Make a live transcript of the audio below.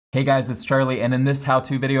Hey guys, it's Charlie, and in this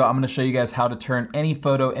how-to video, I'm going to show you guys how to turn any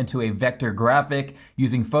photo into a vector graphic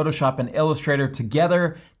using Photoshop and Illustrator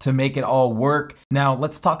together to make it all work. Now,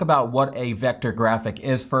 let's talk about what a vector graphic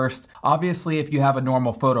is first. Obviously, if you have a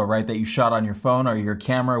normal photo, right, that you shot on your phone or your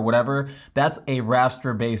camera or whatever, that's a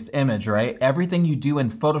raster-based image, right? Everything you do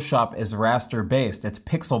in Photoshop is raster-based. It's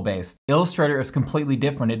pixel-based. Illustrator is completely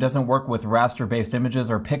different. It doesn't work with raster-based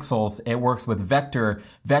images or pixels. It works with vector.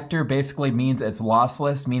 Vector basically means it's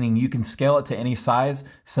lossless, meaning you can scale it to any size.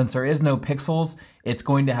 Since there is no pixels, it's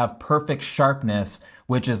going to have perfect sharpness,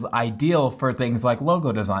 which is ideal for things like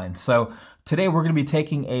logo design. So today we're going to be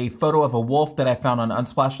taking a photo of a wolf that I found on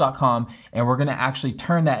unsplash.com, and we're going to actually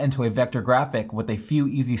turn that into a vector graphic with a few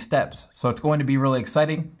easy steps. So it's going to be really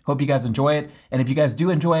exciting. Hope you guys enjoy it. And if you guys do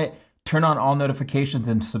enjoy it, turn on all notifications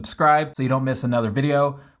and subscribe so you don't miss another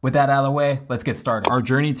video. With that out of the way, let's get started. Our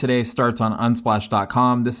journey today starts on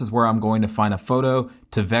unsplash.com. This is where I'm going to find a photo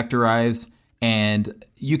to vectorize, and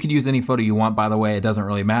you could use any photo you want, by the way, it doesn't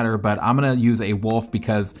really matter, but I'm gonna use a wolf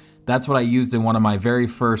because that's what I used in one of my very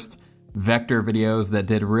first vector videos that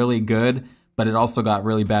did really good, but it also got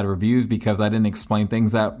really bad reviews because I didn't explain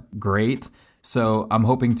things that great. So I'm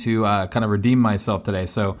hoping to kind of redeem myself today.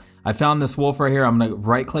 So I found this wolf right here. I'm gonna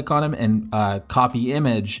right click on him and copy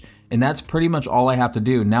image. And that's pretty much all I have to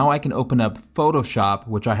do. Now I can open up Photoshop,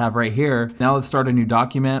 which I have right here. Now let's start a new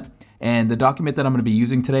document. And the document that I'm gonna be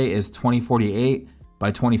using today is 2048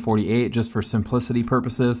 by 2048, just for simplicity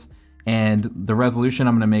purposes. And the resolution,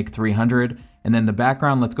 I'm gonna make 300. And then the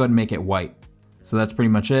background, let's go ahead and make it white. So that's pretty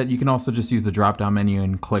much it. You can also just use the drop-down menu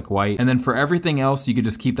and click white. And then for everything else, you could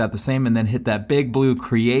just keep that the same and then hit that big blue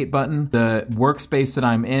create button. The workspace that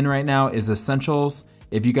I'm in right now is Essentials.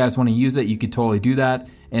 If you guys want to use it, you could totally do that.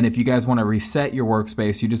 And if you guys want to reset your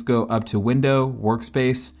workspace, you just go up to Window,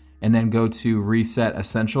 Workspace, and then go to Reset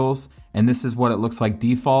Essentials. And this is what it looks like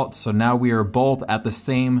default. So now we are both at the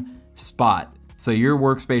same spot. So your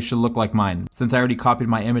workspace should look like mine. Since I already copied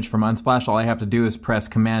my image from Unsplash, all I have to do is press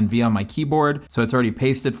Command V on my keyboard. So it's already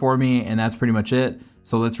pasted for me, and that's pretty much it.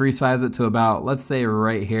 So let's resize it to about, let's say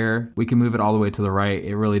right here. We can move it all the way to the right.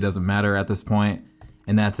 It really doesn't matter at this point.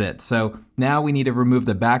 And that's it. So now we need to remove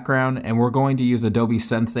the background, and we're going to use Adobe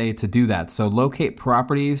Sensei to do that. So locate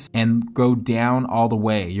properties and go down all the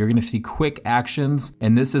way. You're gonna see quick actions,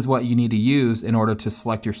 and this is what you need to use in order to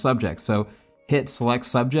select your subject. So hit select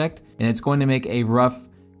subject, and it's going to make a rough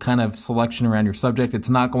kind of selection around your subject. It's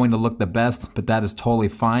not going to look the best, but that is totally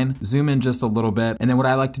fine. Zoom in just a little bit. And then what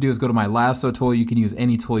I like to do is go to my lasso tool. You can use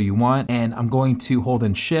any tool you want. And I'm going to hold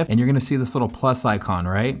in shift, and you're gonna see this little plus icon,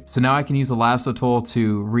 right? So now I can use the lasso tool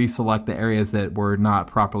to reselect the areas that were not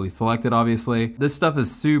properly selected, obviously. This stuff is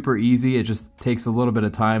super easy. It just takes a little bit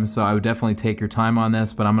of time. So I would definitely take your time on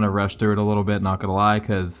this, but I'm gonna rush through it a little bit, not gonna lie,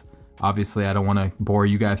 because obviously, I don't want to bore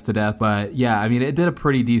you guys to death, but yeah, I mean, it did a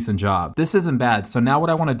pretty decent job. This isn't bad. So now what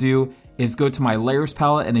I want to do is go to my layers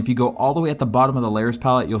palette, and if you go all the way at the bottom of the layers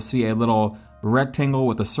palette, you'll see a little rectangle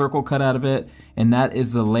with a circle cut out of it, and that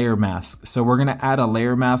is the layer mask. So we're gonna add a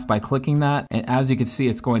layer mask by clicking that, and as you can see,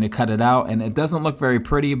 it's going to cut it out, and it doesn't look very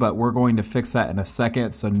pretty, but we're going to fix that in a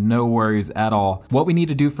second, so no worries at all. What we need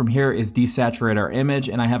to do from here is desaturate our image,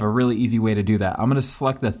 and I have a really easy way to do that. I'm gonna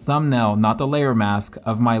select the thumbnail, not the layer mask,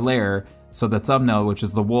 of my layer, so the thumbnail, which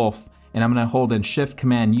is the wolf, and I'm gonna hold in Shift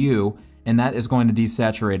Command U, and that is going to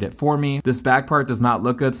desaturate it for me. This back part does not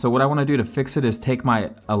look good, so what I wanna do to fix it is take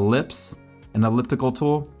my ellipse, an elliptical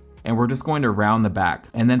tool, and we're just going to round the back.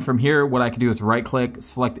 And then from here, what I can do is right click,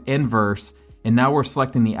 select inverse, and now we're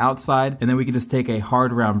selecting the outside, and then we can just take a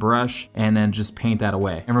hard round brush and then just paint that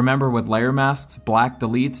away. And remember, with layer masks, black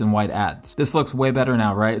deletes and white adds. This looks way better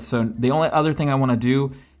now, right? So the only other thing I wanna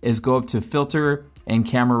do is go up to Filter and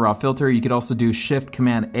Camera Raw Filter. You could also do Shift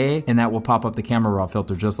Command A, and that will pop up the Camera Raw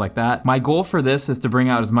Filter just like that. My goal for this is to bring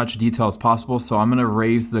out as much detail as possible, so I'm gonna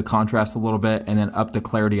raise the contrast a little bit and then up the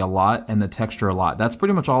clarity a lot and the texture a lot. That's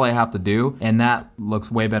pretty much all I have to do, and that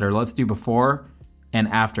looks way better. Let's do before and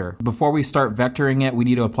after. Before we start vectoring it, we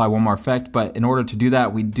need to apply one more effect, but in order to do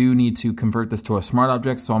that, we do need to convert this to a smart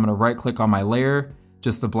object, so I'm gonna right click on my layer,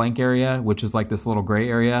 just the blank area, which is like this little gray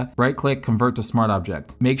area. Right click, convert to smart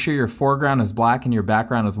object. Make sure your foreground is black and your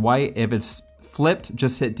background is white. If it's flipped,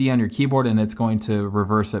 just hit D on your keyboard and it's going to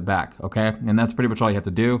reverse it back, okay? And that's pretty much all you have to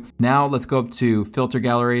do. Now let's go up to filter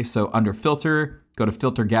gallery. So under filter, go to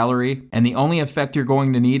filter gallery. And the only effect you're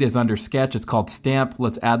going to need is under sketch. It's called stamp.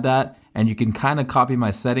 Let's add that. And you can kind of copy my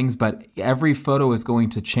settings, but every photo is going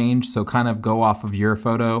to change. So kind of go off of your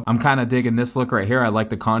photo. I'm kind of digging this look right here. I like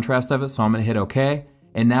the contrast of it. So I'm gonna hit okay.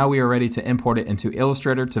 And now we are ready to import it into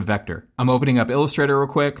Illustrator to vector. I'm opening up Illustrator real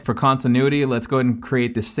quick. For continuity, let's go ahead and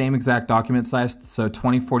create the same exact document size. So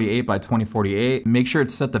 2048 by 2048. Make sure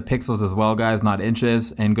it's set to pixels as well, guys, not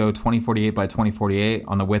inches, and go 2048 by 2048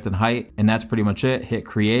 on the width and height. And that's pretty much it. Hit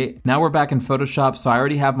create. Now we're back in Photoshop. So I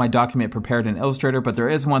already have my document prepared in Illustrator, but there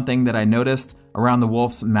is one thing that I noticed around the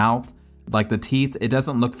wolf's mouth, like the teeth. It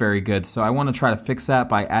doesn't look very good. So I want to try to fix that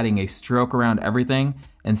by adding a stroke around everything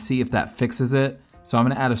and see if that fixes it. So I'm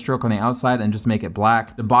gonna add a stroke on the outside and just make it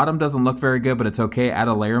black. The bottom doesn't look very good, but it's okay. Add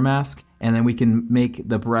a layer mask, and then we can make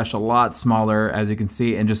the brush a lot smaller, as you can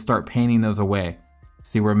see, and just start painting those away.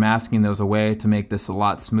 See, we're masking those away to make this a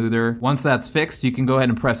lot smoother. Once that's fixed, you can go ahead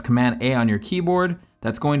and press Command A on your keyboard.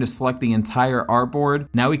 That's going to select the entire artboard.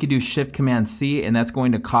 Now we can do Shift Command C, and that's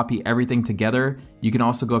going to copy everything together. You can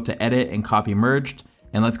also go up to Edit and Copy Merged.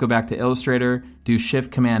 And let's go back to Illustrator, do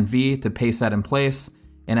Shift Command V to paste that in place.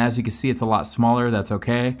 And as you can see, it's a lot smaller. That's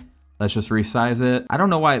okay. Let's just resize it. I don't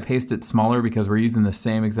know why it pasted it smaller because we're using the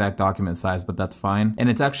same exact document size, but that's fine. And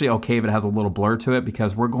it's actually okay if it has a little blur to it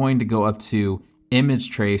because we're going to go up to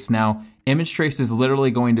Image Trace. Now, Image Trace is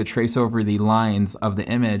literally going to trace over the lines of the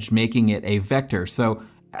image, making it a vector. So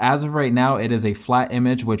as of right now, it is a flat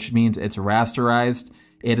image, which means it's rasterized.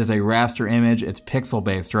 It is a raster image. It's pixel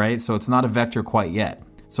based, right? So it's not a vector quite yet.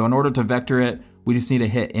 So in order to vector it, we just need to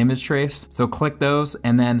hit Image Trace. So click those,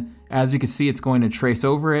 and then as you can see, it's going to trace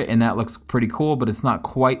over it, and that looks pretty cool, but it's not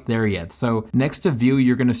quite there yet. So next to View,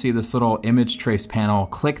 you're gonna see this little Image Trace panel.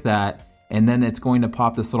 Click that, and then it's going to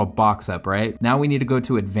pop this little box up, right? Now we need to go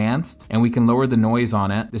to Advanced, and we can lower the noise on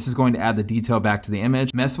it. This is going to add the detail back to the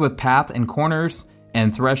image. Mess with path and corners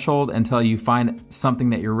and threshold until you find something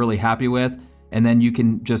that you're really happy with. And then you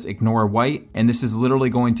can just ignore white. And this is literally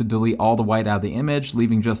going to delete all the white out of the image,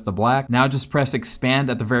 leaving just the black. Now just press Expand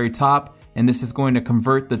at the very top, and this is going to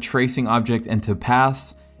convert the tracing object into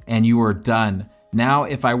paths, and you are done. Now,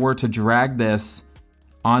 if I were to drag this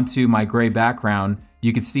onto my gray background,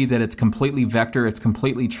 you can see that it's completely vector, it's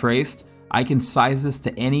completely traced. I can size this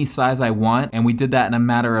to any size I want, and we did that in a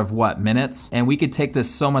matter of what, minutes? And we could take this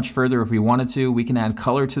so much further if we wanted to. We can add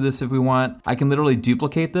color to this if we want. I can literally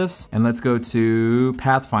duplicate this, and let's go to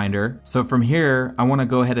Pathfinder. So from here, I wanna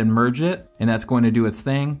go ahead and merge it, and that's going to do its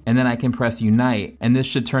thing. And then I can press Unite, and this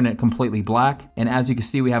should turn it completely black. And as you can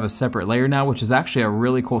see, we have a separate layer now, which is actually a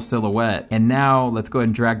really cool silhouette. And now let's go ahead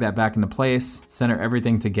and drag that back into place, center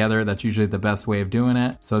everything together. That's usually the best way of doing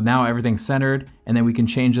it. So now everything's centered, and then we can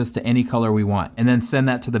change this to any color we want, and then send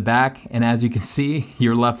that to the back. And as you can see,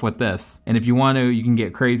 you're left with this. And if you want to, you can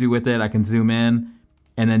get crazy with it. I can zoom in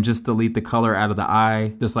and then just delete the color out of the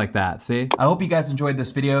eye, just like that, see? I hope you guys enjoyed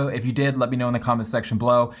this video. If you did, let me know in the comment section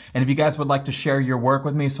below. And if you guys would like to share your work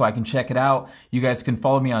with me so I can check it out, you guys can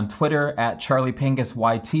follow me on Twitter at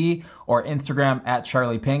CharleyPangusYT or Instagram at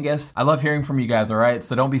CharleyPangus. I love hearing from you guys, all right?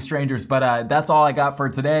 So don't be strangers, but that's all I got for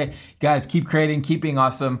today. Guys, keep creating, keep being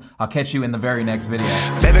awesome. I'll catch you in the very next video.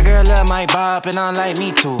 Baby girl love my bop and I like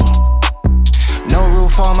me too. No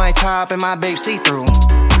roof on my top and my babe see-through.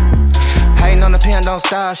 Hating on the pen, don't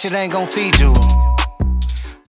stop, shit ain't gon' feed you.